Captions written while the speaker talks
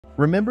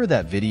Remember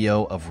that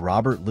video of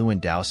Robert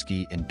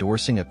Lewandowski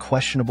endorsing a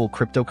questionable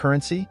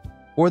cryptocurrency?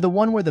 Or the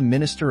one where the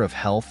Minister of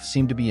Health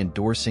seemed to be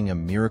endorsing a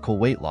miracle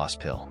weight loss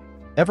pill?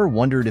 Ever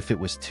wondered if it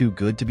was too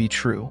good to be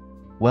true?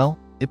 Well,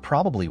 it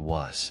probably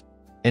was.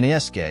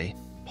 NASK,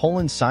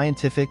 Poland's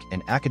scientific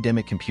and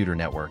academic computer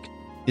network,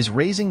 is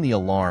raising the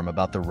alarm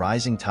about the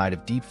rising tide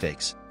of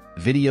deepfakes,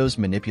 videos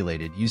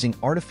manipulated using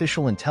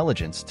artificial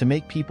intelligence to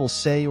make people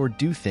say or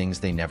do things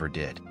they never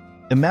did.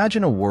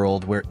 Imagine a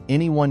world where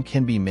anyone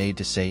can be made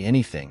to say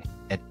anything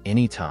at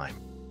any time.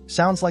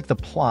 Sounds like the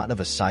plot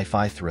of a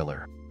sci-fi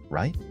thriller,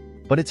 right?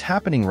 But it's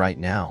happening right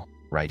now,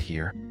 right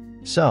here.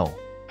 So,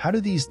 how do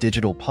these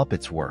digital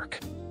puppets work?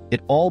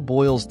 It all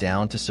boils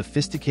down to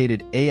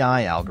sophisticated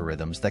AI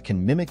algorithms that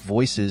can mimic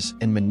voices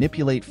and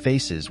manipulate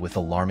faces with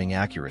alarming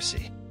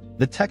accuracy.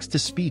 The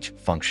text-to-speech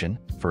function,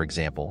 for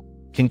example,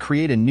 can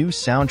create a new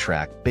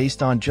soundtrack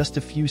based on just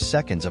a few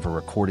seconds of a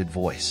recorded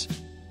voice.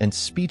 And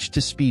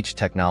speech-to-speech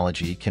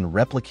technology can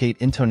replicate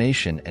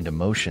intonation and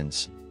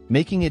emotions,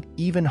 making it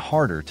even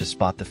harder to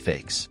spot the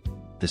fakes.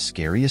 The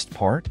scariest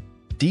part?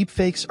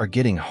 Deepfakes are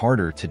getting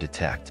harder to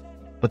detect,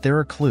 but there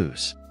are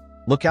clues.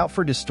 Look out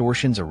for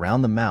distortions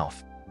around the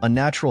mouth,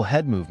 unnatural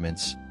head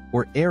movements,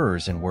 or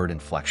errors in word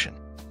inflection.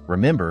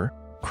 Remember,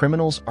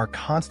 criminals are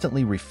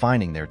constantly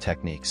refining their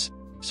techniques,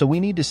 so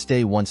we need to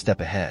stay one step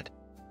ahead.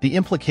 The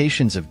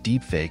implications of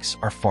deepfakes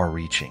are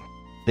far-reaching.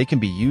 They can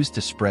be used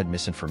to spread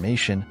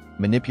misinformation,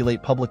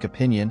 manipulate public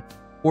opinion,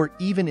 or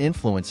even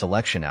influence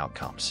election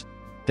outcomes.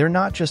 They're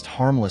not just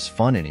harmless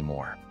fun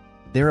anymore.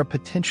 They're a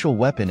potential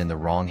weapon in the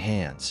wrong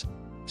hands.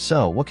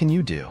 So, what can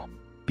you do?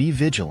 Be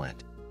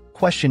vigilant.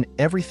 Question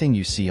everything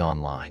you see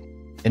online.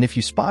 And if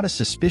you spot a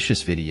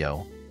suspicious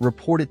video,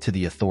 report it to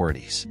the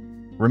authorities.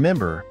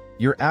 Remember,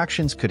 your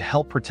actions could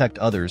help protect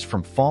others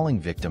from falling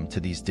victim to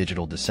these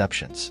digital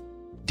deceptions.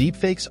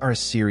 Deepfakes are a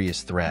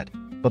serious threat,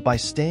 but by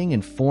staying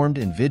informed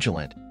and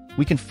vigilant,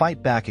 we can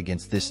fight back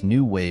against this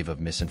new wave of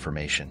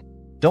misinformation.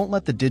 Don't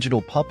let the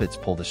digital puppets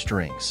pull the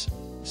strings.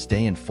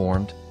 Stay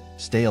informed,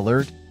 stay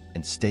alert,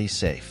 and stay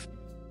safe.